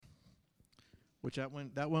Which that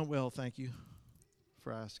went well. Thank you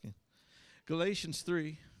for asking. Galatians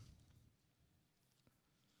 3.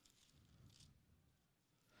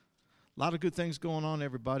 A lot of good things going on,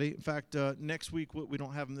 everybody. In fact, next week, we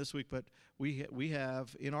don't have them this week, but we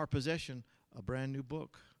have in our possession a brand new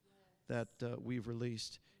book that we've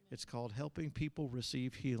released. It's called Helping People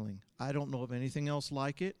Receive Healing. I don't know of anything else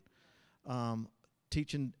like it.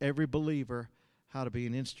 Teaching every believer how to be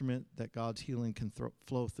an instrument that God's healing can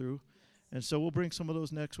flow through. And so we'll bring some of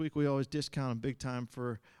those next week. We always discount them big time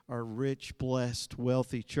for our rich, blessed,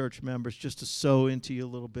 wealthy church members, just to sow into you a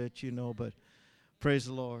little bit, but praise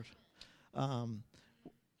the Lord.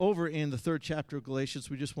 Over in the 3rd chapter of Galatians,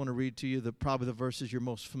 we just want to read to you probably the verses you're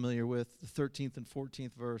most familiar with, the 13th and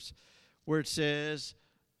 14th verse, where it says,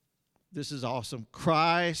 this is awesome,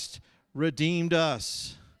 Christ redeemed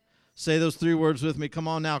us. Say those 3 words with me. Come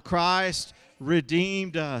on now. Christ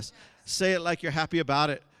redeemed us. Say it like you're happy about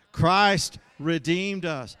it. Christ redeemed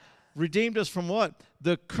us. Redeemed us from what?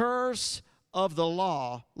 The curse of the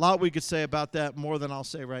law. A lot we could say about that, more than I'll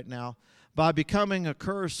say right now. By becoming a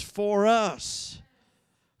curse for us.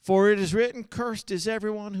 For it is written, cursed is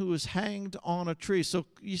everyone who is hanged on a tree. So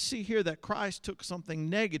you see here that Christ took something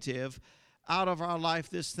negative out of our life,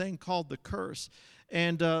 this thing called the curse.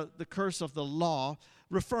 And the curse of the law,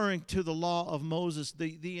 referring to the law of Moses.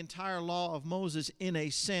 The entire law of Moses, in a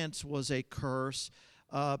sense, was a curse.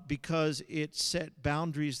 Because it set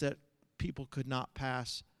boundaries that people could not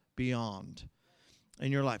pass beyond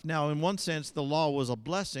in your life. Now, in one sense, the law was a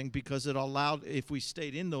blessing because it allowed, if we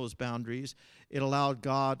stayed in those boundaries, it allowed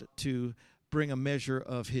God to bring a measure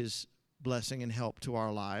of his blessing and help to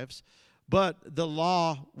our lives. But the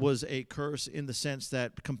law was a curse in the sense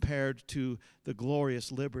that compared to the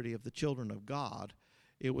glorious liberty of the children of God,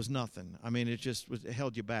 it was nothing. I mean, it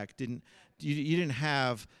held you back. You didn't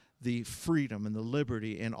have the freedom and the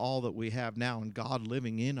liberty and all that we have now and God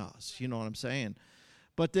living in us. You know what I'm saying?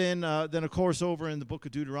 But then of course, over in the book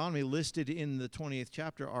of Deuteronomy, listed in the 20th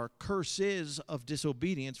chapter, are curses of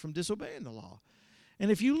disobedience from disobeying the law.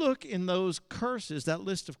 And if you look in those curses, that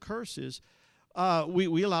list of curses,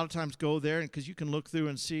 we a lot of times go there because you can look through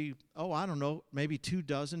and see, maybe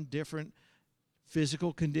 24 different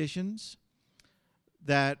physical conditions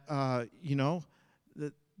that,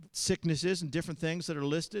 that sicknesses and different things that are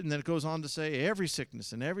listed, and then it goes on to say every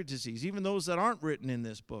sickness and every disease, even those that aren't written in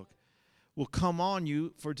this book, will come on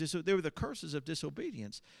you for they were the curses of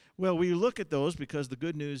disobedience. Well, we look at those because the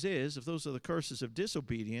good news is, if those are the curses of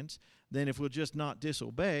disobedience, then if we'll just not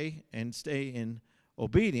disobey and stay in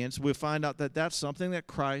obedience, we'll find out that that's something that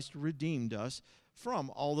Christ redeemed us from,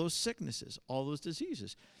 all those sicknesses, all those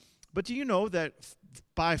diseases. But do you know that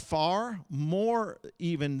by far more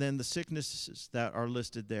even than the sicknesses that are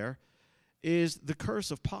listed there is the curse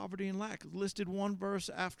of poverty and lack, listed one verse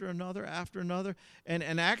after another,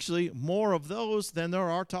 and actually more of those than there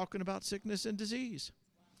are talking about sickness and disease.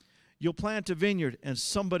 You'll plant a vineyard and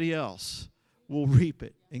somebody else will reap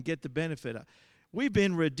it and get the benefit of it. We've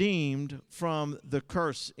been redeemed from the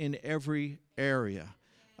curse in every area.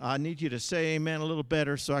 I need you to say amen a little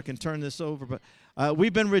better so I can turn this over, but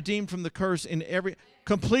we've been redeemed from the curse in every,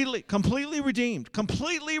 completely redeemed.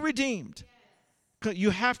 You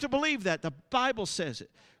have to believe that. The Bible says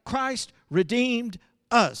it. Christ redeemed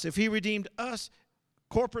us. If he redeemed us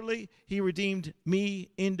corporately, he redeemed me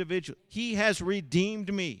individually. He has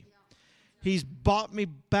redeemed me. He's bought me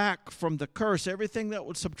back from the curse. Everything that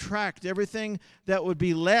would subtract, everything that would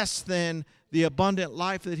be less than the abundant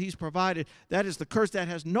life that he's provided, that is the curse that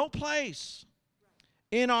has no place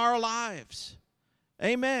in our lives.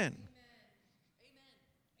 Amen.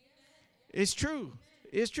 It's true.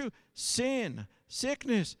 It's true. Sin,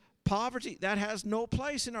 sickness, poverty, that has no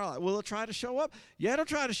place in our life. Will it try to show up? Yeah, it'll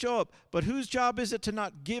try to show up. But whose job is it to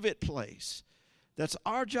not give it place? That's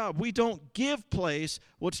our job. We don't give place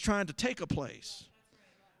what's trying to take a place.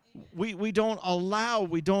 We don't allow,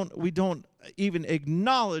 we don't even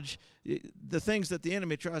acknowledge the things that the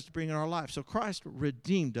enemy tries to bring in our life. So Christ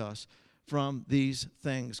redeemed us from these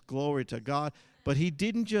things. Glory to God. But he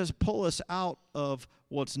didn't just pull us out of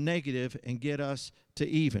what's negative and get us to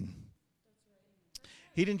even.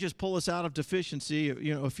 He didn't just pull us out of deficiency.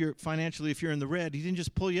 If you're financially, if you're in the red, he didn't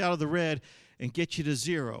just pull you out of the red and get you to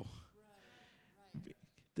zero.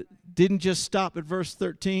 Didn't just stop at verse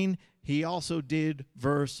 13. He also did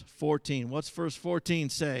verse 14. What's verse 14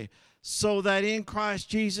 say? So that in Christ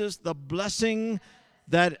Jesus, the blessing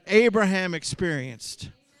that Abraham experienced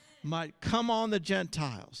might come on the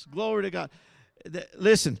Gentiles. Glory to God.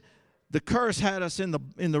 Listen, the curse had us in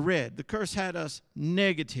the red. The curse had us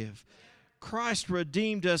negative. Christ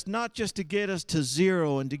redeemed us not just to get us to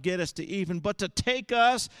zero and to get us to even, but to take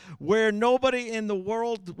us where nobody in the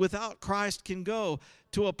world without Christ can go,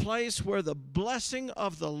 to a place where the blessing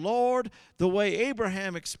of the Lord, the way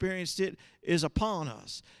Abraham experienced it, is upon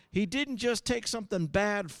us. He didn't just take something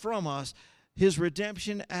bad from us. His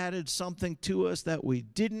redemption added something to us that we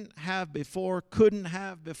didn't have before, couldn't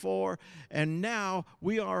have before, and now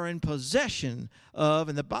we are in possession of.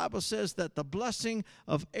 And the Bible says that the blessing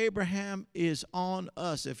of Abraham is on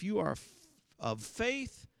us. If you are of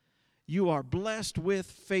faith, you are blessed with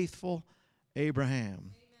faithful Abraham.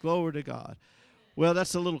 Amen. Glory to God. Well,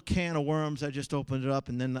 that's a little can of worms. I just opened it up,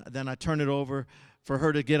 and then I turn it over for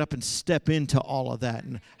her to get up and step into all of that.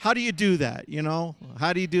 And how do you do that, you know?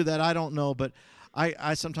 How do you do that? I don't know, but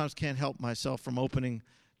I sometimes can't help myself from opening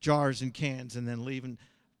jars and cans and then leaving,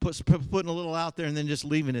 putting a little out there and then just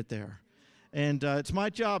leaving it there. And it's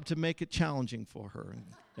my job to make it challenging for her.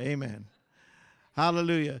 Amen.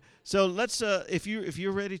 Hallelujah. So let's, if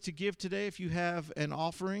you're ready to give today, if you have an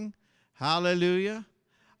offering, hallelujah.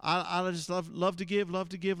 I just love to give.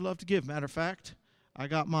 Matter of fact, I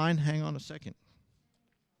got mine. Hang on a second.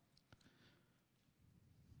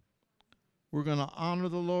 We're going to honor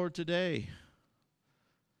the Lord today.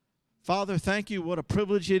 Father, thank you. What a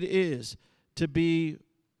privilege it is to be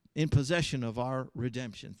in possession of our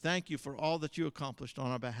redemption. Thank you for all that you accomplished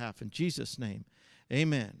on our behalf. In Jesus' name,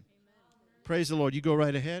 amen. Amen. Praise the Lord. You go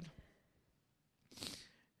right ahead.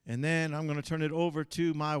 And then I'm going to turn it over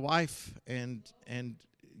to my wife, and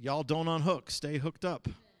y'all don't unhook. Stay hooked up.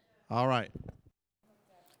 All right.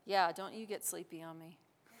 Yeah, don't you get sleepy on me.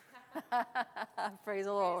 Praise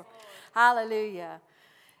the Lord. Hallelujah.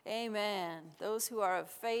 Amen. Those who are of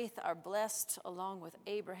faith are blessed along with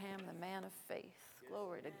Abraham, the man of faith.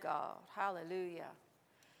 Glory to God. Hallelujah.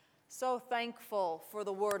 So thankful for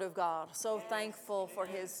the Word of God. So thankful for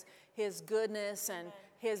His goodness and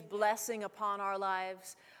His blessing upon our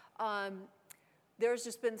lives. There's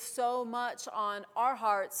just been so much on our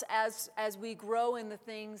hearts as we grow in the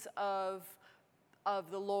things of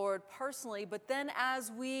the Lord personally, but then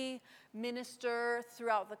as we minister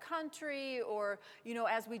throughout the country, or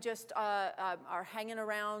as we just are hanging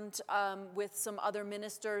around with some other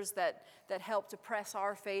ministers that help to press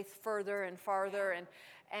our faith further and farther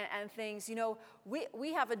and things,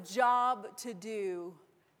 we have a job to do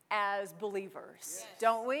as believers,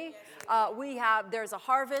 don't we? There's a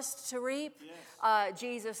harvest to reap.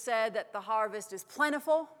 Jesus said that the harvest is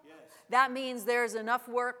plentiful. That means there's enough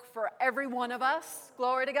work for every one of us.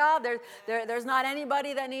 Glory to God. There's not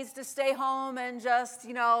anybody that needs to stay home and just,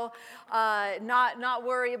 not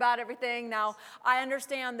worry about everything. Now, I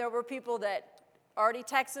understand there were people that already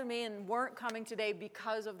texted me and weren't coming today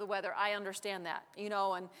because of the weather. I understand that,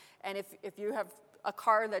 and if you have a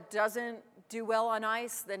car that doesn't do well on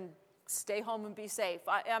ice, then stay home and be safe.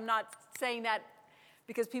 I'm not saying that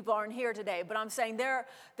because people aren't here today, but I'm saying there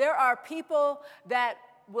are people that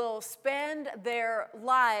will spend their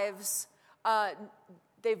lives,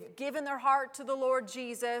 they've given their heart to the Lord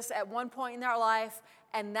Jesus at one point in their life,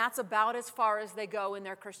 and that's about as far as they go in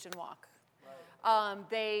their Christian walk.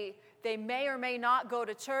 Right. They may or may not go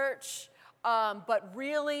to church, but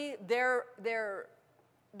really their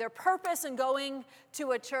purpose in going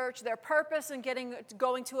to a church, their purpose in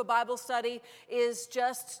going to a Bible study is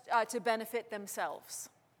just to benefit themselves.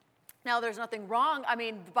 Now, there's nothing wrong. I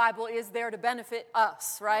mean, the Bible is there to benefit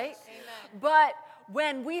us, right? Amen. But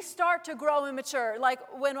when we start to grow and mature, like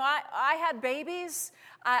when I had babies,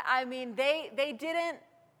 they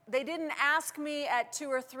didn't ask me at 2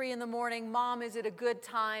 or 3 in the morning, Mom, is it a good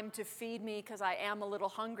time to feed me because I am a little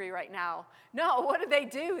hungry right now? No, what did they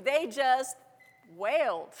do? They just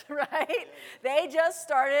wailed, right? They just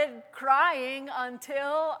started crying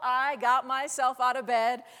until I got myself out of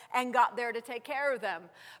bed and got there to take care of them.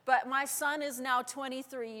 But my son is now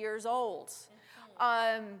 23 years old.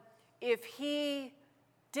 If he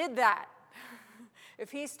did that,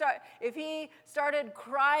 if he started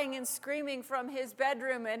crying and screaming from his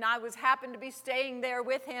bedroom and I happened to be staying there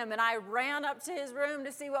with him and I ran up to his room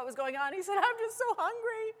to see what was going on, he said, I'm just so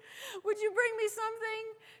hungry. Would you bring me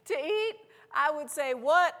something to eat? I would say,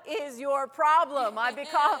 what is your problem? I would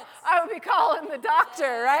be calling the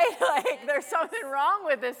doctor, right? Like, there's something wrong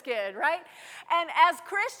with this kid, right? And as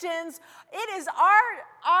Christians, it is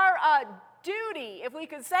our duty, if we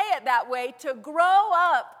could say it that way, to grow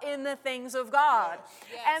up in the things of God.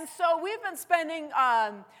 Yes. And so we've been spending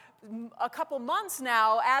a couple months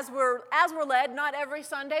now, as we're led, not every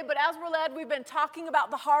Sunday, but as we're led, we've been talking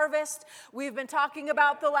about the harvest. We've been talking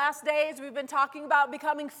about the last days. We've been talking about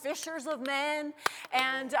becoming fishers of men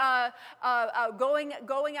and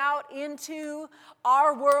going out into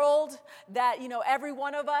our world. That every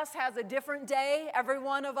one of us has a different day. Every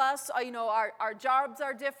one of us, our jobs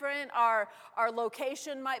are different. Our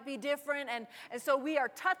location might be different, and so we are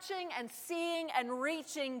touching and seeing and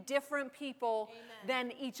reaching different people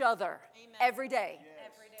than each other every day.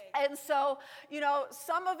 And so,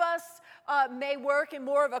 some of us may work in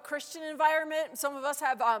more of a Christian environment. Some of us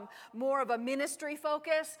have more of a ministry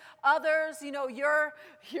focus. Others, you're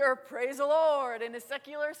praise the Lord in a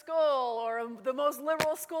secular school or the most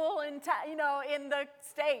liberal school in the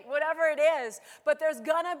state, whatever it is. But there's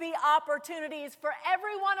gonna be opportunities for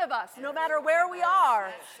every one of us, no matter where we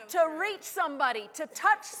are, to reach somebody, to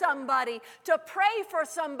touch somebody, to pray for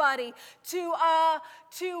somebody, to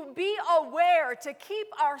be aware, to keep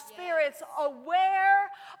our spirits aware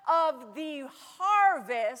of the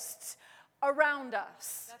harvest around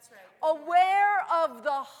us. That's right. Aware of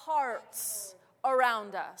the hearts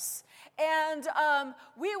around us. And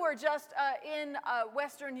we were just in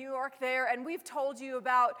Western New York there, and we've told you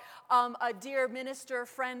about a dear minister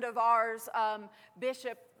friend of ours,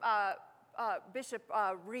 Bishop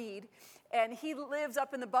Reed, and he lives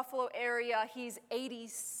up in the Buffalo area. He's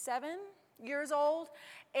 87 years old,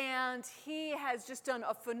 and he has just done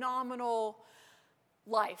a phenomenal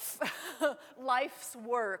life's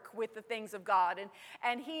work with the things of God.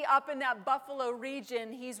 And he, up in that Buffalo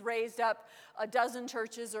region, he's raised up a dozen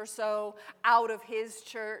churches or so out of his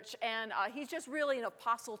church, and he's just really an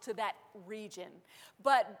apostle to that region.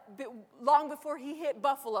 But long before he hit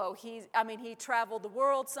Buffalo, he traveled the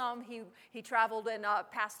world some. He traveled and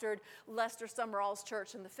pastored Lester Sumrall's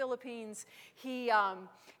church in the Philippines.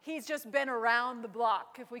 He's just been around the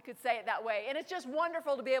block, if we could say it that way. And it's just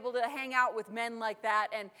wonderful to be able to hang out with men like that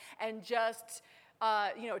and just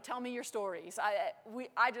tell me your stories.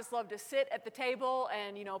 I just love to sit at the table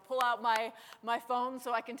and pull out my phone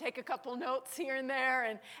so I can take a couple notes here and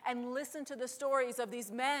there and listen to the stories of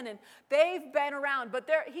these men. And they've been around, but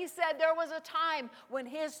he said there was a time when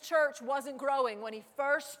his church wasn't growing, when he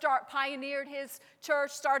first pioneered his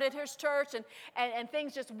church, started his church, and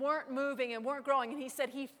things just weren't moving and weren't growing. And he said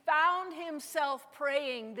he found himself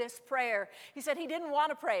praying this prayer. He said he didn't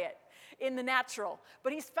want to pray it in the natural,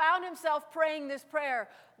 but he's found himself praying this prayer: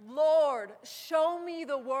 Lord, show me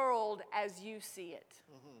the world as you see it.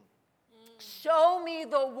 Show me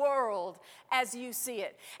the world as you see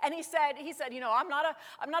it. And he said, I'm not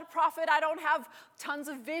a prophet. I don't have tons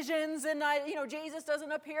of visions, and Jesus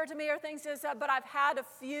doesn't appear to me or things like that, but I've had a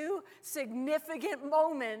few significant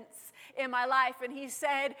moments in my life. And he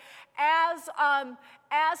said,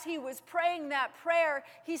 as he was praying that prayer,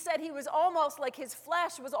 he said he was almost like his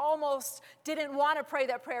flesh was almost didn't want to pray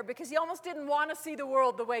that prayer because he almost didn't want to see the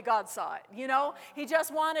world the way God saw it. He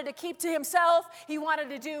just wanted to keep to himself. He wanted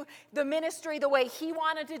to do the ministry the way he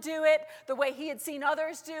wanted to do it, the way he had seen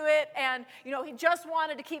others do it. And, he just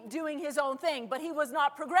wanted to keep doing his own thing, but he was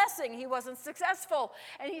not progressing. He wasn't successful.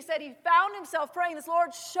 And he said he found himself praying this,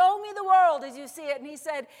 Lord, show me the world as you see it. And he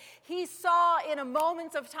said he saw in a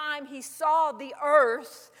moment of time, he saw the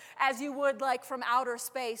earth as you would like from outer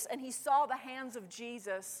space, and he saw the hands of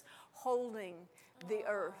Jesus holding the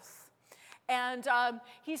earth. And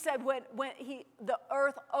he said when the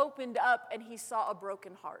earth opened up and he saw a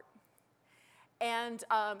broken heart. And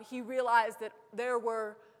he realized that there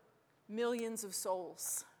were millions of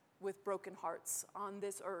souls with broken hearts on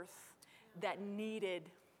this earth that needed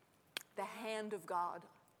the hand of God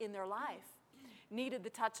in their life, needed the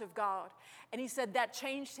touch of God. And he said that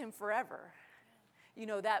changed him forever.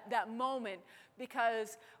 That moment,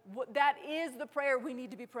 because that is the prayer we need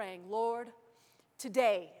to be praying. Lord,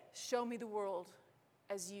 today, show me the world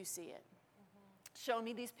as you see it. Show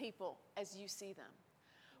me these people as you see them.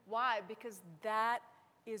 Why? Because that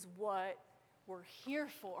is what we're here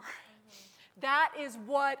for. That is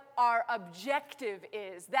what our objective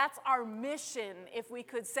is. That's our mission, if we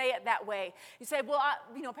could say it that way. You say, well,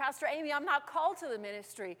 Pastor Amy, I'm not called to the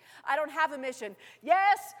ministry. I don't have a mission.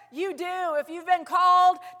 Yes, you do. If you've been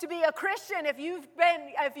called to be a Christian, if you've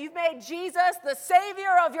made Jesus the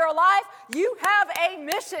Savior of your life, you have a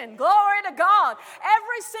mission. Glory to God.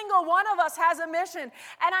 Every single one of us has a mission.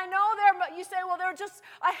 And I know you say, well, there are just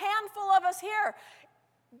a handful of us here.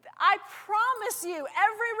 I promise you,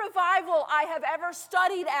 every revival I have ever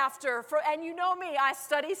studied after, and you know me, I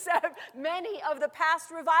study many of the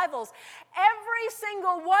past revivals. Every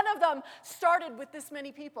single one of them started with this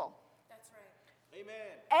many people. That's right.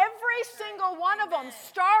 Every single one of them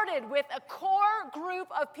started with a core group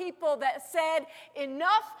of people that said,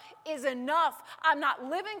 enough is enough. I'm not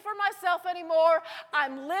living for myself anymore.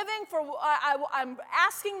 I'm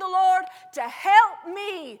asking the Lord to help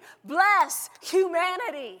me bless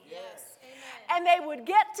humanity. Yes. And they would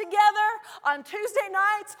get together on Tuesday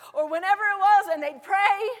nights or whenever it was, and they'd pray,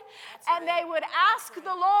 and they would ask the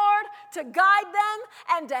Lord to guide them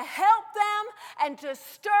and to help them and to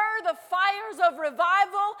stir the fires of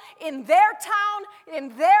revival in their town,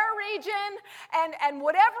 in their region, and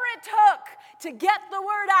whatever it took to get the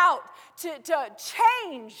word out, to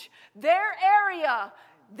change their area.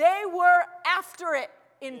 They were after it.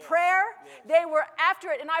 In prayer, they were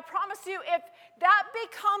after it. And I promise you, if that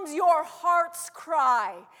becomes your heart's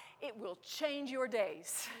cry, it will change your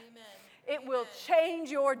days. Amen. It will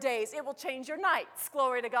change your days. It will change your nights,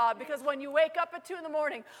 glory to God. Because when you wake up at 2 in the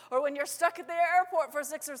morning or when you're stuck at the airport for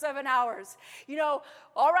 6 or 7 hours,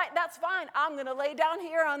 all right, that's fine. I'm going to lay down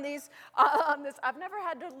here on this. I've never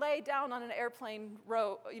had to lay down on an airplane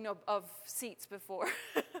row, of seats before.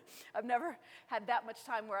 I've never had that much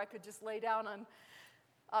time where I could just lay down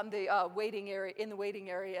on the waiting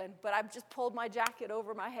area, but I just pulled my jacket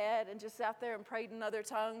over my head and just sat there and prayed in other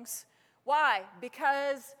tongues. Why?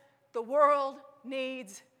 Because the world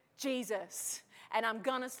needs Jesus, and I'm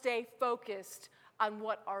gonna stay focused on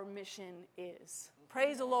what our mission is.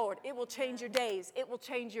 Praise the Lord. It will change your days. It will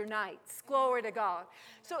change your nights. Glory to God.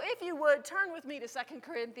 So if you would, turn with me to 2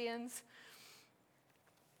 Corinthians.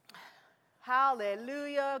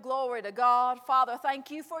 Hallelujah. Glory to God. Father, thank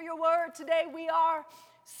you for your word today. We are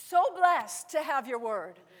so blessed to have your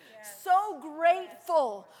word. Yes. So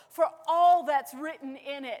grateful for all that's written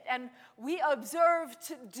in it. And we observe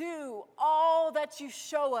to do all that you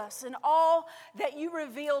show us and all that you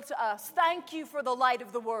reveal to us. Thank you for the light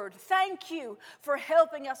of the word. Thank you for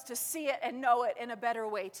helping us to see it and know it in a better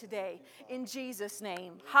way today. In Jesus'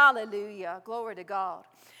 name. Hallelujah. Glory to God.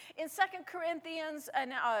 In 2 Corinthians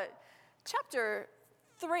chapter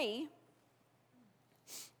 3,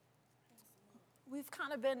 we've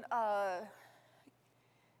kind of been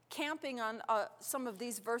camping on some of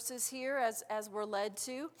these verses here as we're led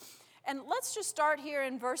to. And let's just start here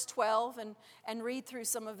in verse 12 and read through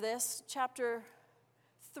some of this. Chapter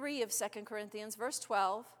 3 of 2 Corinthians, verse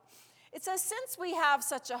 12. It says, "Since we have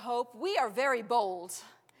such a hope, we are very bold.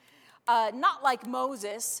 Not like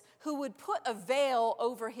Moses, who would put a veil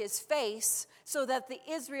over his face so that the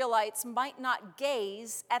Israelites might not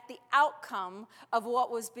gaze at the outcome of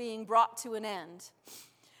what was being brought to an end."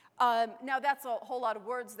 Now, that's a whole lot of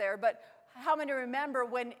words there, but how many remember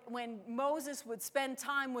when Moses would spend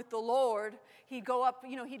time with the Lord, he'd go up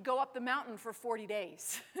the mountain for 40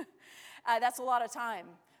 days. That's a lot of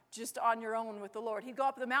time, just on your own with the Lord. He'd go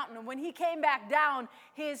up the mountain, and when he came back down,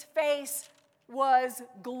 his face was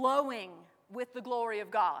glowing with the glory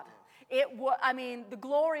of God. The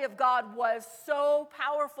glory of God was so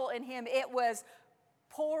powerful in him. It was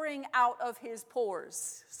pouring out of his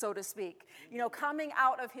pores, so to speak. Coming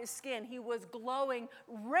out of his skin. He was glowing,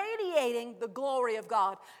 radiating the glory of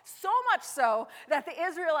God. So much so that the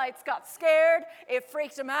Israelites got scared. It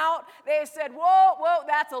freaked them out. They said, whoa,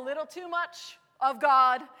 that's a little too much of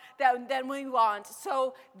God than we want.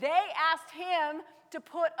 So they asked him to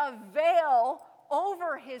put a veil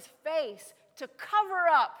over his face to cover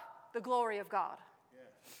up the glory of God.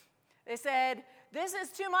 Yes. They said, this is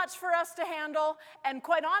too much for us to handle. And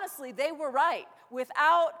quite honestly, they were right.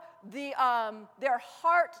 Without their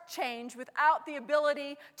heart change, without the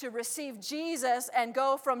ability to receive Jesus and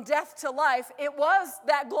go from death to life,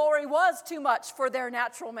 that glory was too much for their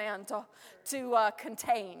natural man to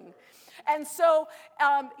contain. And so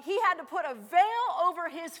he had to put a veil over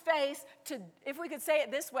his face to, if we could say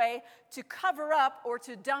it this way, to cover up or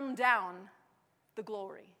to dumb down the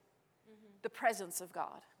glory, the presence of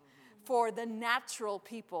God for the natural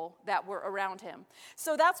people that were around him.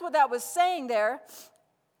 So that's what that was saying there.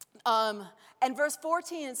 And verse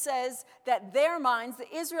 14, it says that their minds,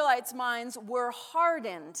 the Israelites' minds, were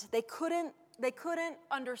hardened. They couldn't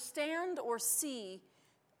understand or see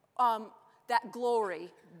that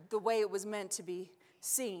glory the way it was meant to be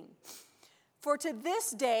seen. For to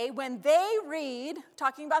this day, when they read,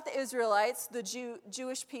 talking about the Israelites, the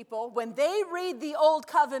Jewish people, when they read the Old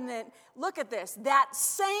Covenant, look at this, that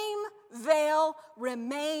same veil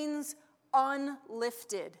remains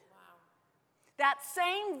unlifted. Wow. That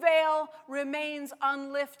same veil remains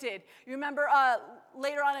unlifted. You remember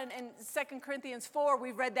later on in 2 Corinthians 4,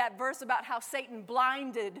 we read that verse about how Satan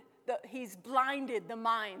blinded he's blinded the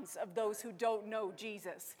minds of those who don't know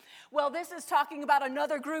Jesus. Well, this is talking about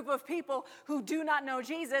another group of people who do not know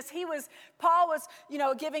Jesus. Paul was,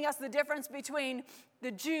 giving us the difference between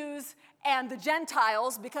the Jews and the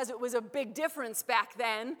Gentiles, because it was a big difference back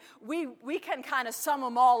then. We can kind of sum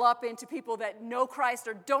them all up into people that know Christ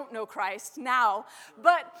or don't know Christ now.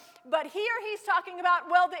 But here he's talking about,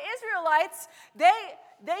 well, the Israelites,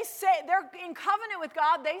 they say they're in covenant with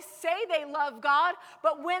God. They say they love God.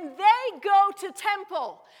 But when they go to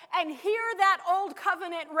temple and hear that old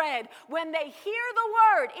covenant read, when they hear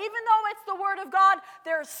the word, even though it's the word of God,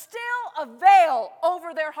 there's still a veil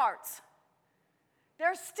over their hearts.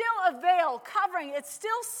 There's still a veil covering. It's still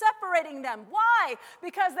separating them. Why?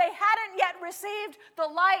 Because they hadn't yet received the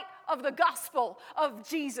light of the gospel of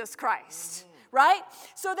Jesus Christ. Right?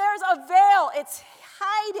 So there's a veil. It's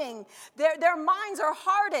hiding. Their minds are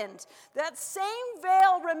hardened. That same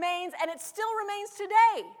veil remains, and it still remains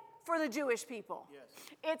today for the Jewish people. Yes.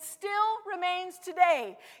 It still remains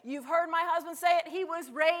today. You've heard my husband say it. He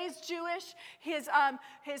was raised Jewish.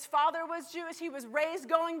 His father was Jewish. He was raised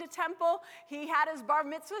going to temple. He had his bar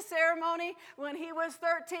mitzvah ceremony when he was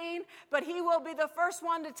 13. But he will be the first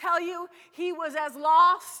one to tell you he was as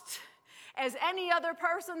lost as any other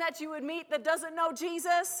person that you would meet that doesn't know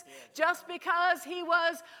Jesus. Just because he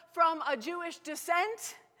was from a Jewish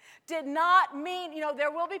descent did not mean,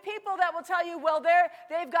 there will be people that will tell you, well,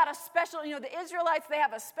 they've got a special, the Israelites, they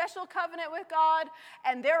have a special covenant with God,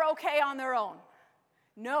 and they're okay on their own.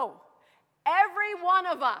 No. Every one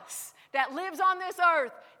of us that lives on this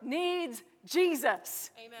earth needs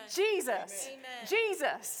Jesus. Amen. Jesus. Amen.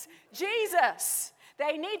 Jesus. Jesus.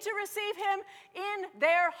 They need to receive him in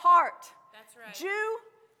their heart. That's right. Jew,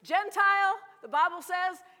 Gentile, the Bible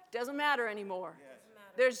says, doesn't matter anymore. Yes. Doesn't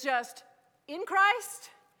matter. There's just in Christ,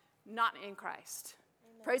 not in Christ.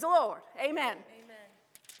 Amen. Praise the Lord. Amen. Amen.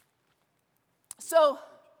 So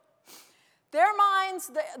their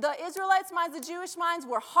minds, the Israelites' minds, the Jewish minds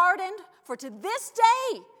were hardened, for to this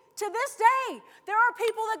day, there are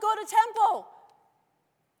people that go to temple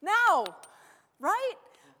now, right?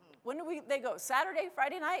 When do they go? Saturday,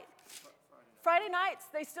 Friday night? Friday nights,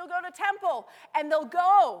 they still go to temple, and they'll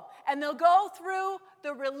go through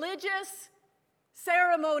the religious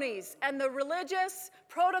ceremonies and the religious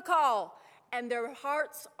protocol, and their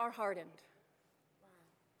hearts are hardened.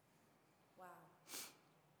 Wow.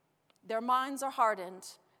 Their minds are hardened.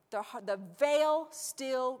 The veil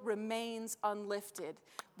still remains unlifted,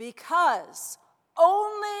 because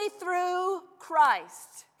only through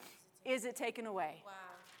Christ is it taken away. Wow.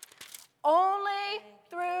 Only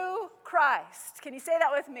through Christ. Can you say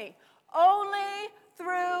that with me? Only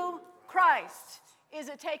through Christ is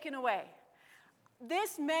it taken away.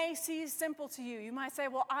 This may seem simple to you. You might say,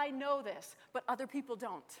 well, I know this, but other people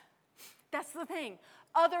don't. That's the thing.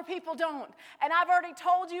 Other people don't. And I've already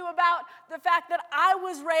told you about the fact that I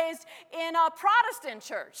was raised in a Protestant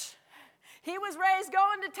church. He was raised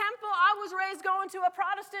going to temple. I was raised going to a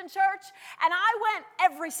Protestant church. And I went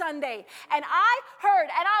every Sunday. And I heard,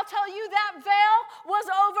 and I'll tell you, that veil was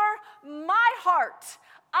over my heart.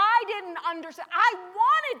 I didn't understand. I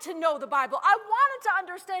wanted to know the Bible. I wanted to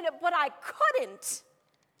understand it, but I couldn't.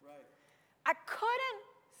 Right. I couldn't.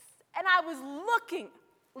 And I was looking.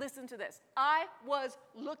 Listen to this. I was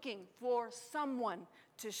looking for someone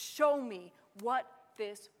to show me what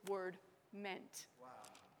this word meant.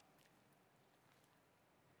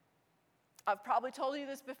 I've probably told you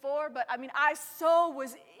this before, but I so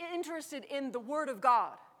was interested in the Word of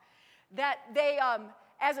God that they,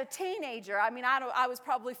 as a teenager, I was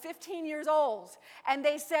probably 15 years old, and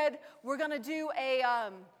they said, we're going to do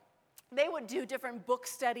they would do different book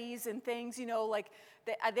studies and things, like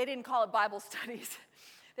they didn't call it Bible studies.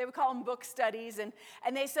 They would call them book studies, and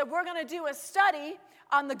they said, we're going to do a study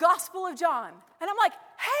on the Gospel of John. And I'm like,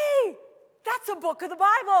 hey, that's a book of the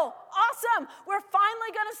Bible. Awesome. We're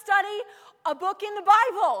finally going to study a book in the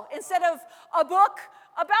Bible instead of a book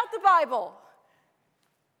about the Bible.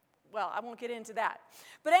 Well, I won't get into that.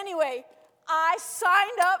 But anyway, I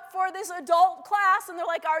signed up for this adult class, and they're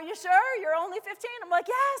like, are you sure? You're only 15? I'm like,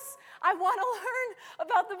 yes, I want to learn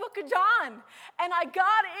about the book of John. And I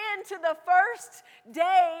got into the first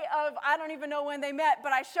day of, I don't even know when they met,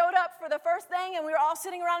 but I showed up for the first thing, and we were all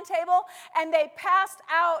sitting around a table, and they passed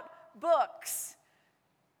out books.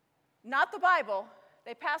 Not the Bible.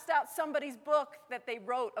 They passed out somebody's book that they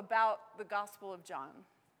wrote about the Gospel of John.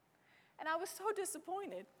 And I was so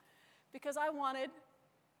disappointed because I wanted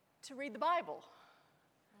to read the Bible.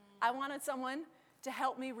 I wanted someone to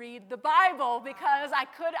help me read the Bible because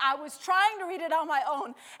I was trying to read it on my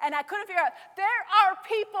own and I couldn't figure out. There are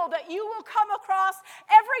people that you will come across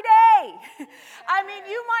every day. I mean,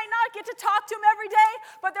 you might not get to talk to them every day,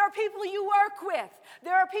 but there are people you work with.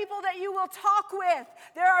 There are people that you will talk with.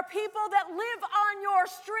 There are people that live on your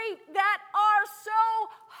street that are so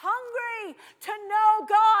hungry to know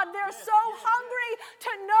God. They're so hungry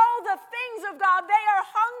to know the things of God. They are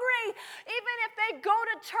hungry. Even if they go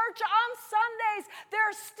to church on Sundays,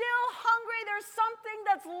 they're still hungry. There's something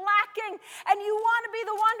that's lacking. And you want to be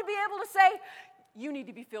the one to be able to say, you need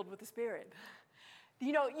to be filled with the Spirit.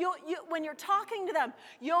 You know, when you're talking to them,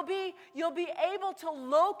 you'll be able to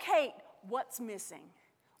locate what's missing.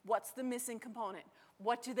 What's the missing component?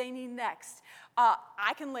 What do they need next?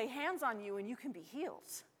 I can lay hands on you and you can be healed.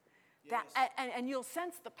 Yes. And you'll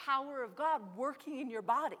sense the power of God working in your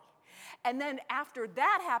body. And then after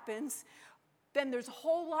that happens, then there's a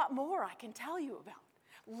whole lot more I can tell you about.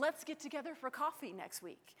 Let's get together for coffee next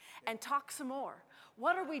week and talk some more.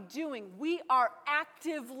 What are we doing? We are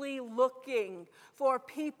actively looking for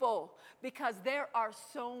people because there are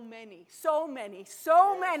so many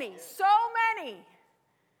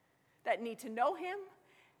that need to know him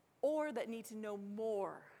or that need to know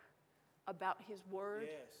more about his word,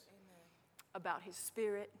 about his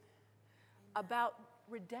Spirit, about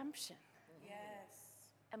redemption. Yes.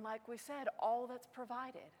 And like we said, all that's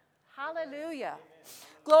provided. Hallelujah.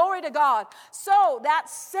 Glory to God. So that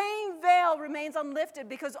same veil remains unlifted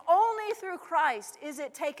because only through Christ is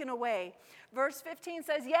it taken away. Verse 15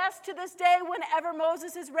 says, yes, to this day, whenever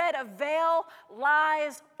Moses is read, a veil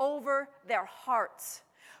lies over their hearts.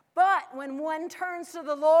 But when one turns to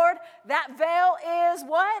the Lord, that veil is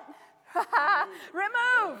what?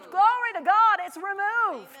 Removed. Glory to God, it's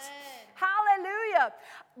removed. Amen. Hallelujah.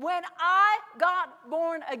 When I got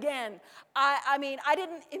born again, I mean, I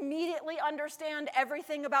didn't immediately understand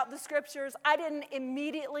everything about the scriptures. I didn't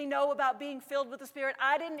immediately know about being filled with the Spirit.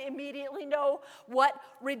 I didn't immediately know what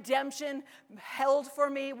redemption held for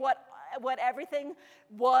me, what everything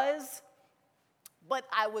was. But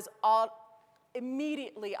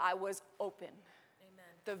immediately I was open. Amen.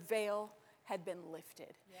 The veil had been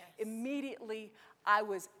lifted. Yes. Immediately I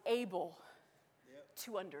was able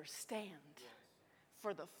to understand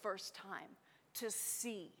for the first time, to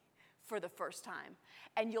see for the first time.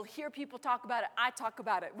 And you'll hear people talk about it. I talk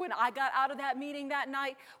about it. When I got out of that meeting that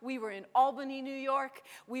night, we were in Albany, New York.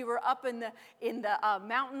 We were up in the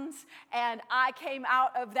mountains, and I came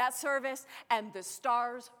out of that service, and the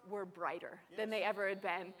stars were brighter than they ever had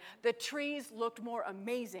been. The trees looked more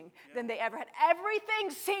amazing than they ever had. Everything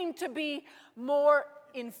seemed to be more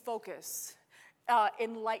in focus,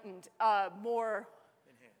 enlightened, more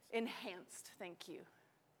enhanced. Thank you.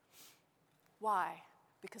 Why?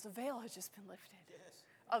 Because a veil had just been lifted. Yes.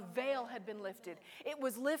 A veil had been lifted. It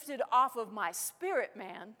was lifted off of my spirit,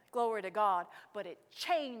 man, glory to God, but it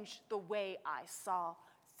changed the way I saw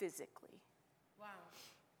physically. Wow,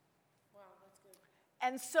 that's good.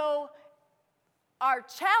 And so our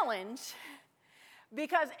challenge,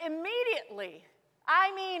 because immediately,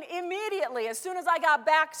 as soon as I got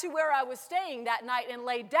back to where I was staying that night and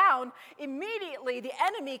laid down, immediately the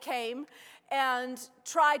enemy came and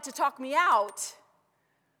tried to talk me out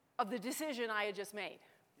of the decision I had just made.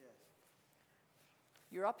 Yes.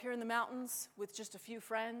 You're up here in the mountains with just a few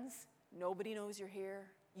friends. Nobody knows you're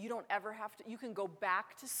here. You don't ever have to. You can go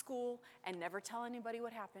back to school and never tell anybody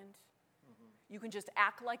what happened. Mm-hmm. You can just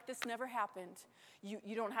act like this never happened.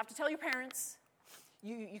 You don't have to tell your parents.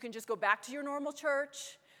 You can just go back to your normal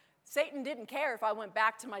church. Satan didn't care if I went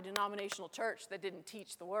back to my denominational church that didn't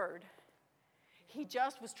teach the word. He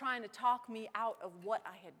just was trying to talk me out of what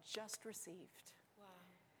I had just received. Wow.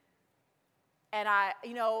 And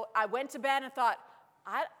I went to bed and thought,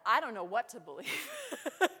 I don't know what to believe,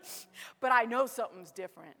 but I know something's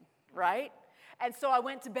different, right? And so I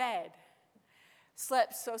went to bed,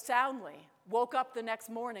 slept so soundly, woke up the next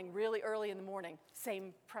morning, really early in the morning,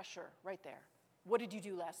 same pressure right there. What did you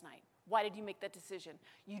do last night? Why did you make that decision?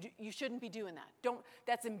 You shouldn't be doing that.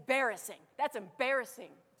 That's embarrassing. That's embarrassing.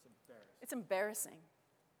 It's embarrassing.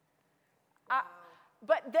 Wow.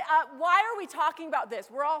 Why are we talking about this?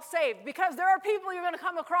 We're all saved. Because there are people you're going to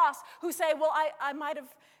come across who say, well, I might have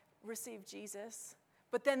received Jesus.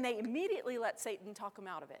 But then they immediately let Satan talk them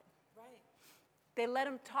out of it. Right. They let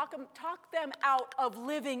him talk them out of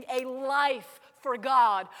living a life for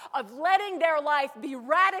God, of letting their life be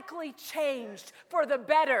radically changed for the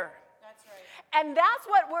better. That's right. And that's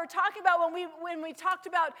what we're talking about when we talked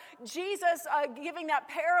about Jesus giving that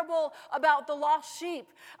parable about the lost sheep.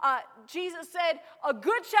 Jesus said, a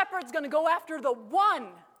good shepherd's going to go after the one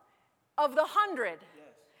of the 100. Yes.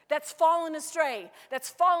 that's fallen astray, that's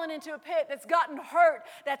fallen into a pit, that's gotten hurt,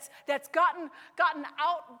 that's gotten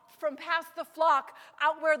out from past the flock,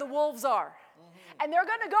 out where the wolves are. And they're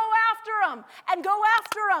going to go after them, and go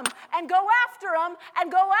after them, and go after them,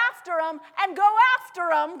 and go after them, and go after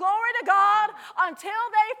them, glory to God, until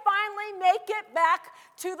they finally make it back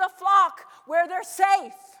to the flock where they're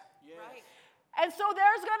safe. Yes. Right. And so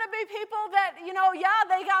there's going to be people that,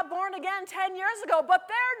 they got born again 10 years ago, but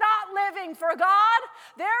they're not living for God.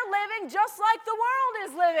 They're living just like the world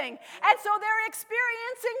is living. And so they're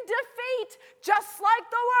experiencing defeat just like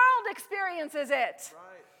the world experiences it.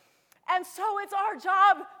 Right. And so it's our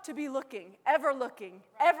job to be looking, ever looking,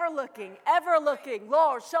 ever looking, ever looking.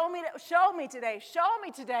 Lord, show me today, show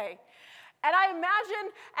me today. And I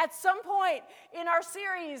imagine at some point in our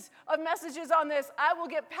series of messages on this, I will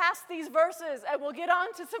get past these verses and we'll get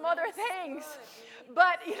on to some other things.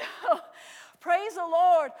 But, praise the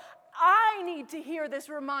Lord, I need to hear this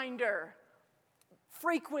reminder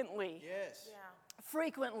frequently. Yes. Yeah.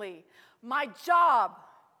 Frequently. My job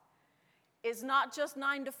is not just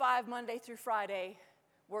 9 to 5, Monday through Friday,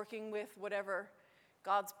 working with whatever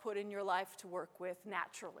God's put in your life to work with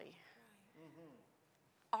naturally.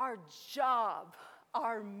 Our job,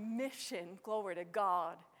 our mission, glory to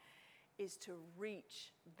God, is to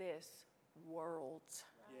reach this world.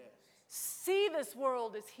 Yes. See this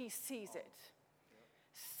world as he sees it.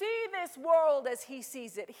 See this world as he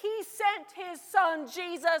sees it. He sent his son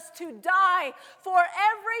Jesus to die for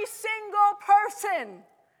every single person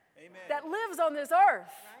Amen. that lives on this earth.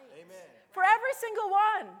 Right. Amen. For every single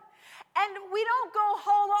one. And we don't go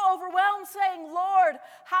whole overwhelmed saying, Lord,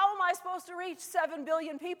 how am I supposed to reach 7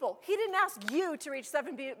 billion people? He didn't ask you to reach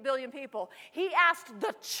 7 billion people. He asked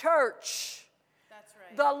the church. That's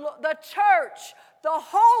right. The church, the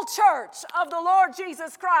whole church of the Lord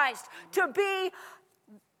Jesus Christ to be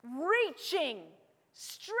reaching,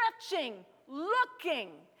 stretching, looking.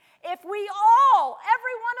 If we all,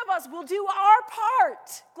 every one of us will do our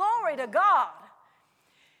part, glory to God.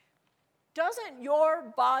 Doesn't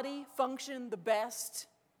your body function the best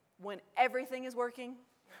when everything is working?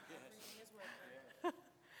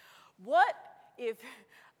 What if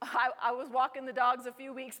I was walking the dogs a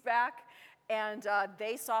few weeks back and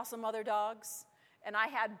they saw some other dogs and I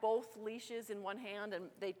had both leashes in one hand and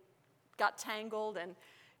they got tangled and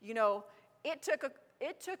it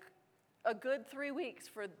took a good 3 weeks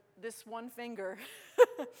for this one finger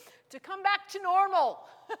to come back to normal.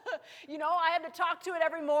 I had to talk to it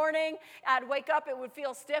every morning. I'd wake up, it would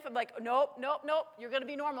feel stiff. I'm like, nope, you're going to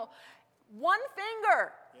be normal. One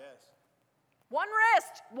finger. Yes. One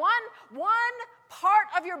wrist, one part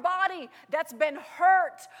of your body that's been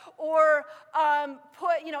hurt or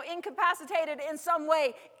incapacitated in some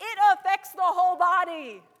way, it affects the whole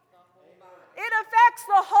body. It affects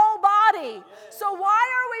the whole body. So why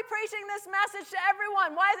are we preaching this message to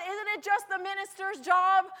everyone? Why isn't it just the minister's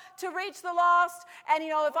job to reach the lost? And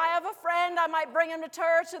if I have a friend, I might bring him to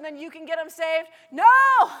church and then you can get him saved. No,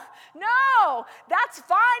 that's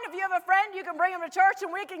fine. If you have a friend, you can bring him to church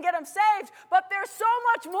and we can get him saved. But there's so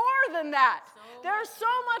much more than that. There's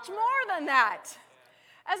so much more than that.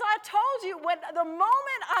 As I told you, when the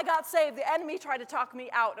moment I got saved, the enemy tried to talk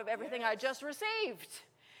me out of everything I just received.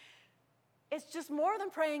 It's just more than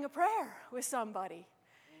praying a prayer with somebody.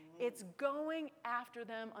 It's going after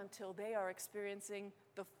them until they are experiencing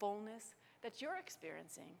the fullness that you're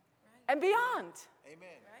experiencing and beyond.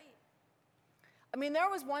 Amen. Right. I mean, there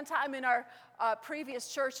was one time in our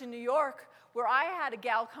previous church in New York where I had a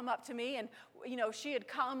gal come up to me and, she had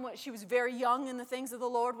come when she was very young in the things of the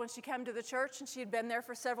Lord when she came to the church, and she had been there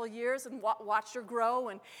for several years and watched her grow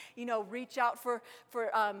and, reach out for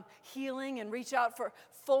healing and reach out for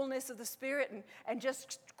fullness of the Spirit and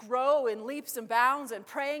just grow in leaps and bounds and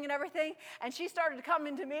praying and everything. And she started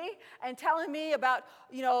coming to me and telling me about,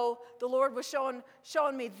 the Lord was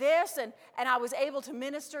showing me this and I was able to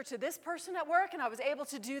minister to this person at work and I was able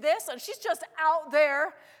to do this. And she's just out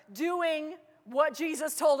there doing what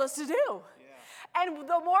Jesus told us to do. Yeah. And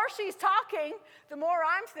the more she's talking, the more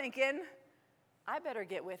I'm thinking, I better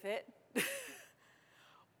get with it.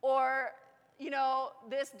 Or,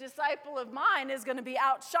 this disciple of mine is going to be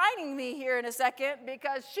outshining me here in a second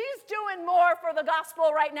because she's doing more for the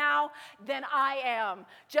gospel right now than I am.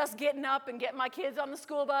 Just getting up and getting my kids on the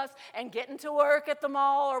school bus and getting to work at the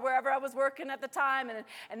mall or wherever I was working at the time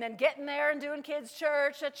and then getting there and doing kids'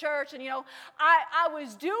 church at church. And, I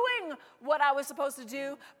was doing what I was supposed to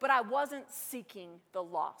do, but I wasn't seeking the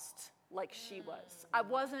lost like she was. I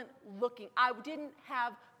wasn't looking. I didn't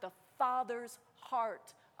have the Father's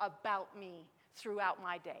heart about me throughout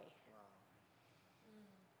my day. Wow.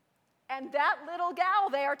 And that little gal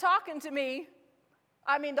there talking to me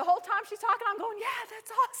I mean, the whole time she's talking, I'm going, yeah,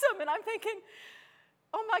 that's awesome. And I'm thinking,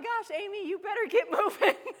 oh my gosh, Amy, you better get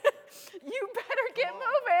moving. You better get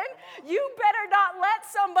moving. You better not let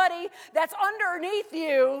somebody that's underneath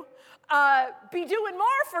you be doing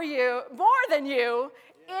more for you, more than you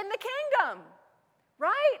in the kingdom,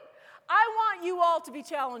 right? I want you all to be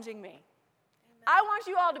challenging me. I want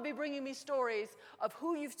you all to be bringing me stories of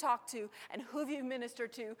who you've talked to and who you've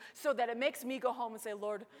ministered to so that it makes me go home and say,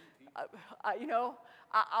 Lord,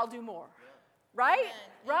 I'll do more. Right? Amen.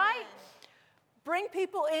 Right? Amen. Bring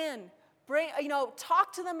people in.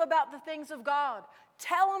 Talk to them about the things of God.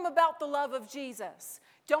 Tell them about the love of Jesus.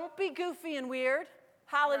 Don't be goofy and weird.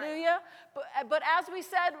 Hallelujah. Right. But as we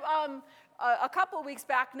said a couple of weeks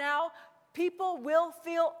back now, people will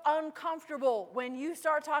feel uncomfortable when you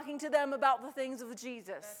start talking to them about the things of Jesus.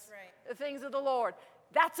 That's right. The things of the Lord.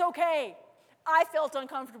 That's okay. I felt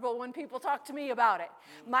uncomfortable when people talked to me about it.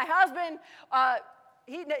 My husband,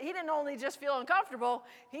 he didn't only just feel uncomfortable,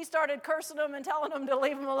 he started cursing them and telling them to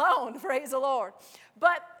leave him alone. Praise the Lord.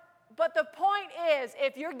 But the point is,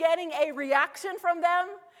 if you're getting a reaction from them,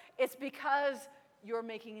 it's because you're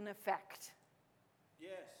making an effect.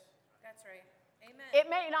 Yes. That's right. Amen. It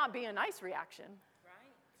may not be a nice reaction.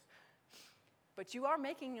 Right. But you are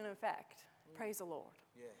making an effect. Praise the Lord.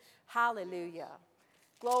 Yes. Hallelujah.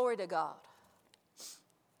 Glory to God.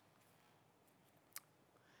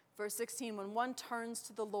 Verse 16, when one turns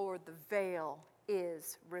to the Lord, the veil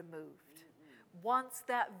is removed. Once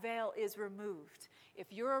that veil is removed,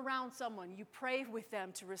 if you're around someone, you pray with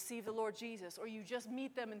them to receive the Lord Jesus, or you just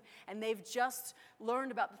meet them and they've just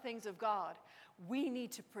learned about the things of God, we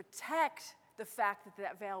need to protect the fact that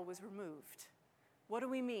that veil was removed. What do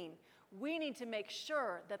we mean? We need to make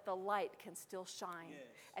sure that the light can still shine, yes,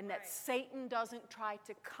 and that Satan doesn't try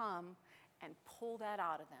to come and pull that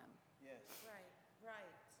out of them. Yes. Right.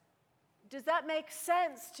 Does that make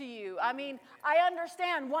sense to you? I mean, I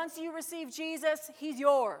understand once you receive Jesus, he's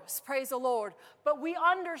yours. Praise the Lord. But we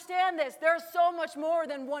understand this. There's so much more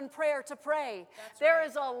than one prayer to pray. There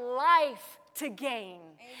is a life to gain.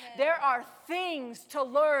 Amen. There are things to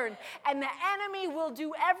learn. And the enemy will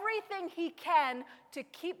do everything he can to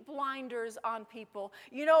keep blinders on people.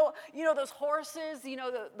 You know those horses,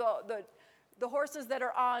 the horses that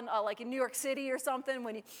are on, like in New York City or something,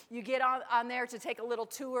 when you get on there to take a little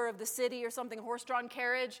tour of the city or something, horse-drawn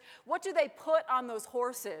carriage, what do they put on those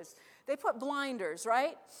horses? They put blinders,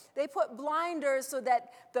 right? They put blinders so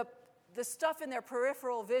that the stuff in their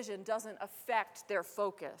peripheral vision doesn't affect their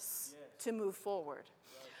focus to move forward.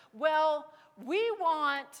 Well,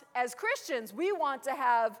 as Christians, we want to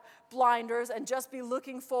have blinders and just be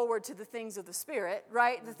looking forward to the things of the Spirit,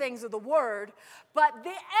 right? The things of the Word. But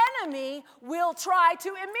the enemy will try to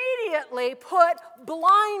immediately put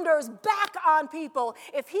blinders back on people.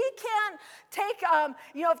 If he can't take,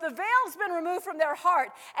 if the veil's been removed from their heart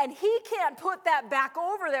and he can't put that back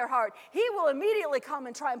over their heart, he will immediately come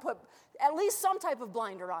and try and put at least some type of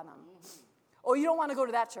blinder on them. Oh, you don't want to go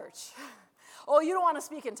to that church. Oh, you don't want to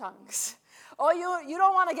speak in tongues. Oh, you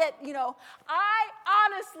don't want to get, I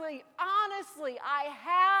honestly, I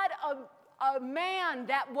had a man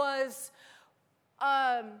that was,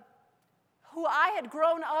 who I had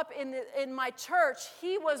grown up in my church.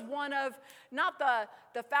 He was one of, not the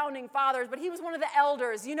founding fathers, but he was one of the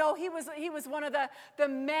elders. He was one of the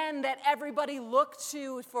men that everybody looked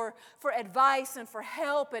to for advice and for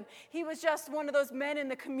help. And he was just one of those men in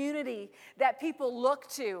the community that people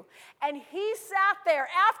looked to. And he sat there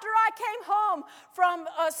after I came home from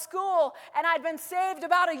school, and I'd been saved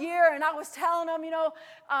about a year, and I was telling him,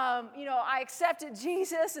 I accepted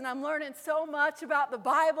Jesus, and I'm learning so much about the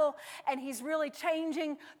Bible, and he's really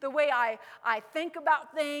changing the way I think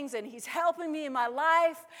about things, and he's helping me in my life.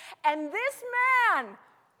 And this man,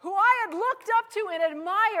 who I had looked up to and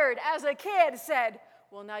admired as a kid, said,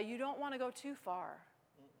 well, now you don't want to go too far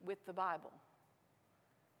with the Bible.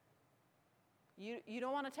 You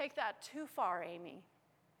don't want to take that too far, Amy.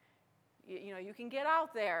 You can get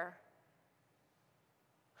out there.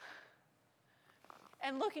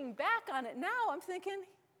 And looking back on it now, I'm thinking,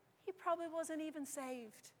 he probably wasn't even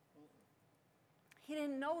saved. He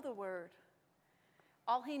didn't know the Word.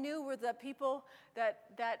 All he knew were the people that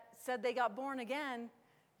said they got born again,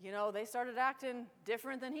 they started acting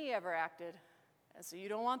different than he ever acted. And so you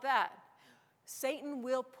don't want that. Satan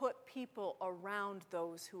will put people around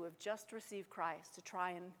those who have just received Christ to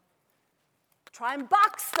try and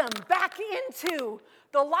box them back into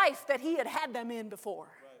the life that he had them in before.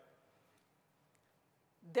 Right.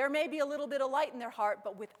 There may be a little bit of light in their heart,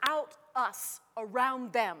 but without us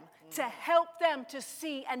around them to help them to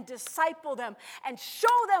see and disciple them and show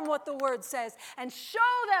them what the Word says and show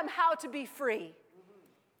them how to be free.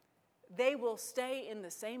 they will stay in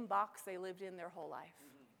the same box they lived in their whole life.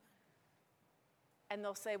 And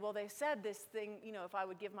they'll say, well, they said this thing, if I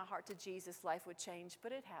would give my heart to Jesus, life would change,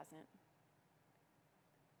 but it hasn't.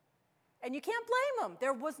 And you can't blame them.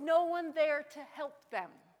 There was no one there to help them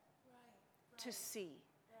to see,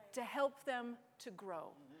 to help them to grow.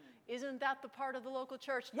 Isn't that the part of the local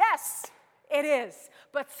church? Yes, it is.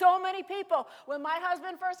 But so many people, when my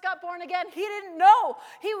husband first got born again, he didn't know.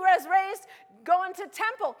 He was raised going to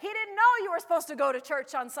temple. He didn't know you were supposed to go to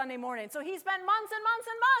church on Sunday morning. So he spent months and months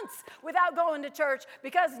and months without going to church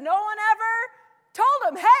because no one ever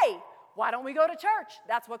told him, hey, why don't we go to church?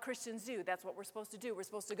 That's what Christians do. That's what we're supposed to do. We're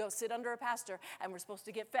supposed to go sit under a pastor, and we're supposed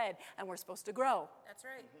to get fed, and we're supposed to grow. That's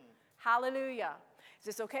right. Hallelujah. Is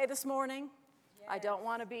this okay this morning? Yes. I don't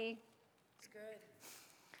want to be. It's good.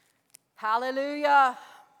 Hallelujah.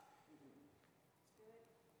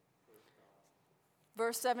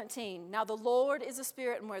 Verse 17, now the Lord is a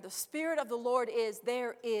spirit, and where the Spirit of the Lord is,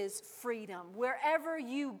 there is freedom. Wherever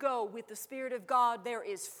you go with the Spirit of God, there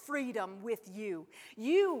is freedom with you.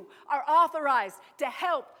 You are authorized to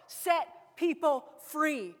help set people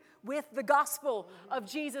free with the gospel of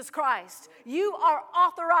Jesus Christ. You are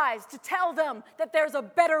authorized to tell them that there's a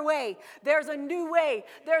better way, there's a new way,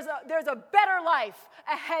 there's a better life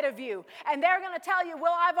ahead of you. And they're going to tell you,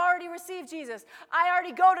 well, I've already received Jesus. I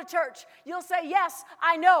already go to church. You'll say, yes,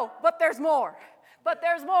 I know, but there's more. But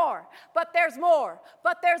there's more. But there's more.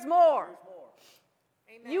 But there's more.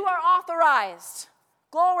 Amen. You are authorized,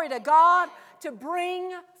 glory to God, to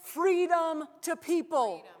bring freedom to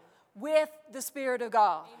people with the Spirit of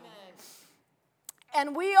God. Amen.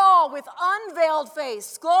 And we all, with unveiled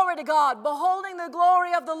face, glory to God, beholding the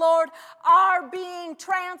glory of the Lord, are being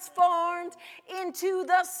transformed into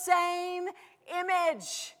the same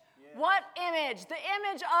image. Yeah. What image? The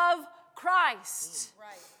image of Christ.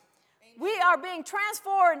 Right. We are being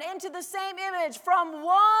transformed into the same image from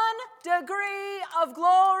one degree of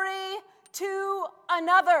glory to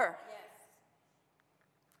another. Yes.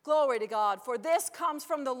 Glory to God, for this comes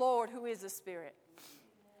from the Lord who is the Spirit.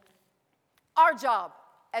 Our job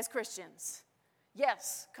as Christians,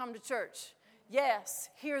 yes, come to church. Yes,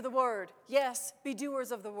 hear the word. Yes, be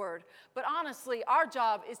doers of the word. But honestly, our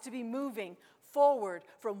job is to be moving forward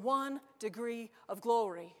from one degree of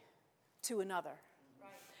glory to another. Right.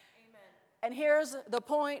 Amen. And here's the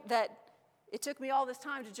point that it took me all this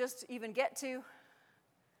time to just even get to.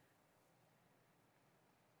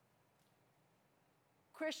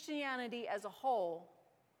 Christianity as a whole,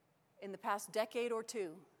 in the past decade or two,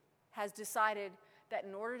 has decided that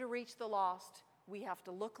in order to reach the lost, we have to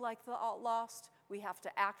look like the lost, we have to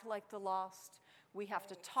act like the lost, we have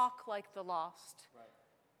to talk like the lost,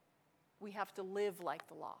 we have to live like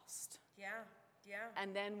the lost. Yeah.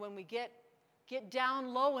 And then when we get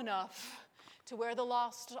down low enough to where the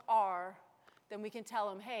lost are, then we can tell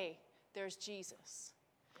them, hey, there's Jesus.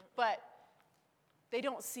 But they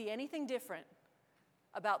don't see anything different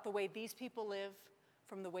about the way these people live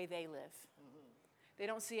from the way they live. They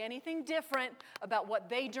don't see anything different about what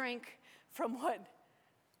they drink from what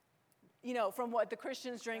the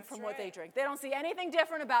Christians drink. That's from what they drink. They don't see anything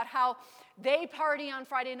different about how they party on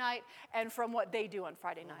Friday night and from what they do on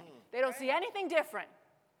Friday night. They don't see anything different.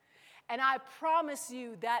 And I promise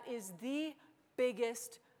you that is the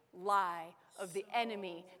biggest lie of the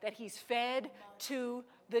enemy that he's fed to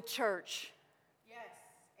the church. Yes,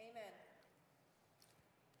 amen.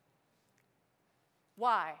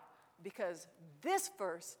 Why? Because this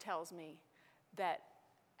verse tells me that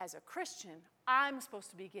as a Christian, I'm supposed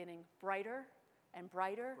to be getting brighter and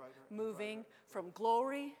brighter, moving from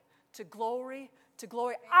glory to glory to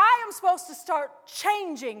glory. I am supposed to start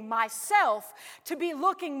changing myself to be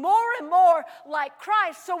looking more and more like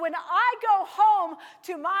Christ. So when I go home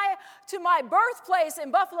to my birthplace in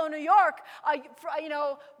Buffalo, New York,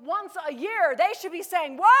 once a year, they should be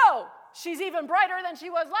saying, "Whoa, she's even brighter than she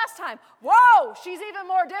was last time. Whoa, she's even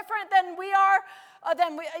more different than we are."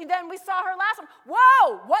 Than we saw her last time.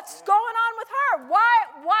 Whoa, what's going on with her?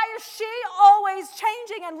 Why is she always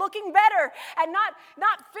changing and looking better? And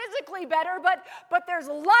not physically better, but there's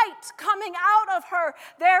light coming out of her.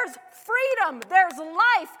 There's freedom. There's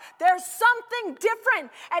life. There's something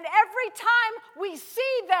different. And every time we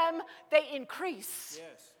see them, they increase.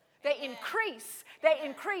 Yes. They increase. They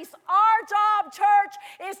increase. Our job, church,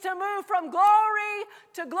 is to move from glory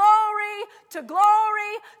to glory to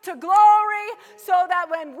glory to glory, so that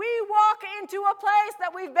when we walk into a place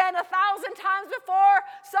that we've been 1,000 times before,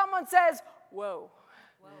 someone says, "Whoa."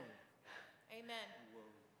 Whoa. Amen. Whoa.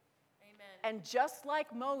 Amen. And just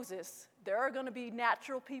like Moses, there are going to be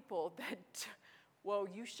natural people that, "Whoa,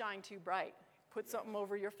 you shine too bright. Put something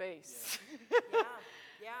over your face." Yeah.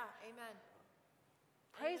 Yeah, amen.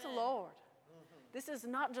 Praise the Lord. This is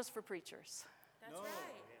not just for preachers. That's right.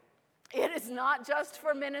 It is not just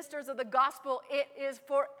for ministers of the gospel. It is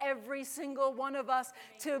for every single one of us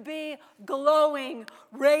to be glowing,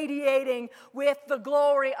 radiating with the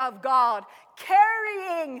glory of God,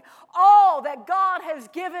 carrying all that God has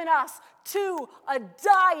given us to a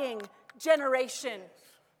dying generation.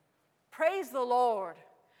 Praise the Lord.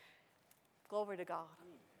 Glory to God.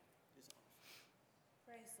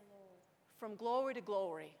 Praise the Lord. From glory to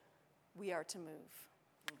glory, we are to move.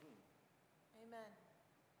 Amen.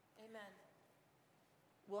 Amen.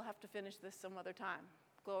 We'll have to finish this some other time.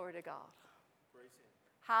 Glory to God.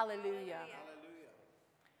 Hallelujah.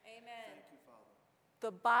 Amen.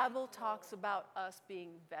 The Bible talks about us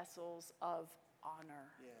being vessels of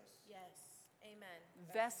honor. Yes.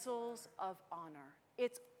 Amen. Vessels of honor.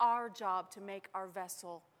 It's our job to make our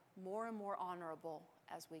vessel more and more honorable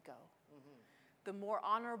as we go. The more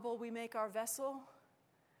honorable we make our vessel,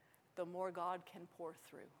 the more God can pour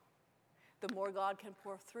through. The more God can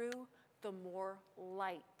pour through, the more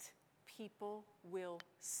light people will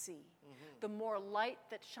see. The more light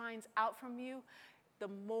that shines out from you, the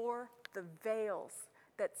more the veils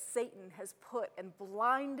that Satan has put and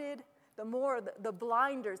blinded, the more the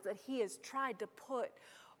blinders that he has tried to put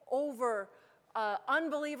over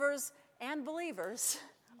unbelievers and believers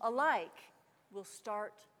alike will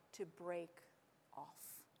start to break off.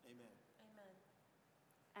 Amen.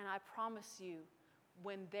 And I promise you,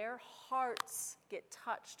 when their hearts get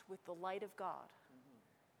touched with the light of God,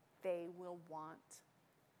 they will want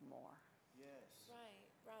more.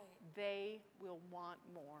 Right. They will want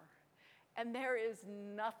more. And there is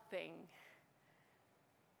nothing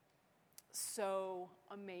so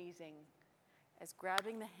amazing as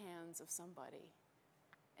grabbing the hands of somebody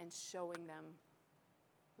and showing them,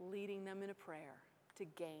 leading them in a prayer to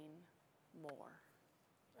gain more.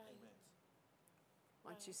 Right.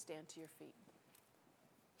 Why don't you stand to your feet?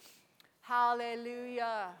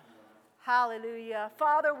 Hallelujah. Hallelujah.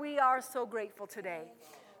 Father, we are so grateful today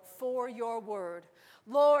for your word.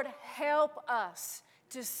 Lord, help us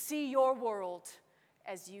to see your world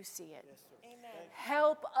as you see it. Amen.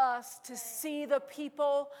 Help us to see the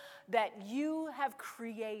people that you have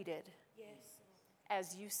created Yes.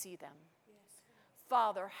 as you see them. Yes.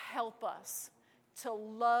 Father, help us to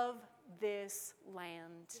love this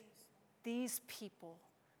land, these people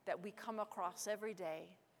that we come across every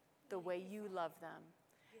day the way you love them.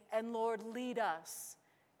 And Lord, lead us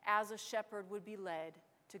as a shepherd would be led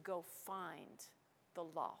to go find the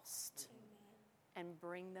lost and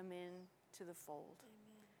bring them in to the fold.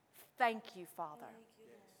 Thank you, Father.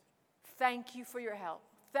 Thank you for your help.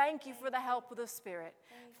 Thank you for the help of the Spirit.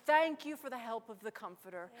 Thank you for the help of the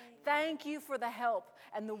Comforter. Thank you for the help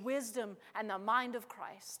and the wisdom and the mind of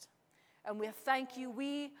Christ. And we thank you.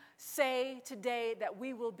 We say today that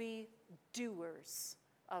we will be doers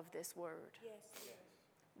of this word. Yes.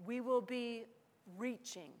 We will be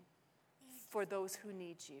reaching for those who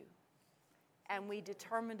need you. And we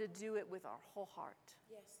determine to do it with our whole heart.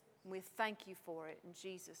 Yes. And we thank you for it in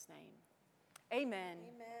Jesus' name. Amen.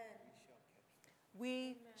 Amen.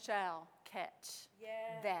 We shall catch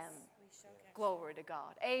Yes. them. We shall catch. Glory to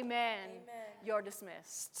God. Amen. Amen. You're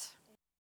dismissed.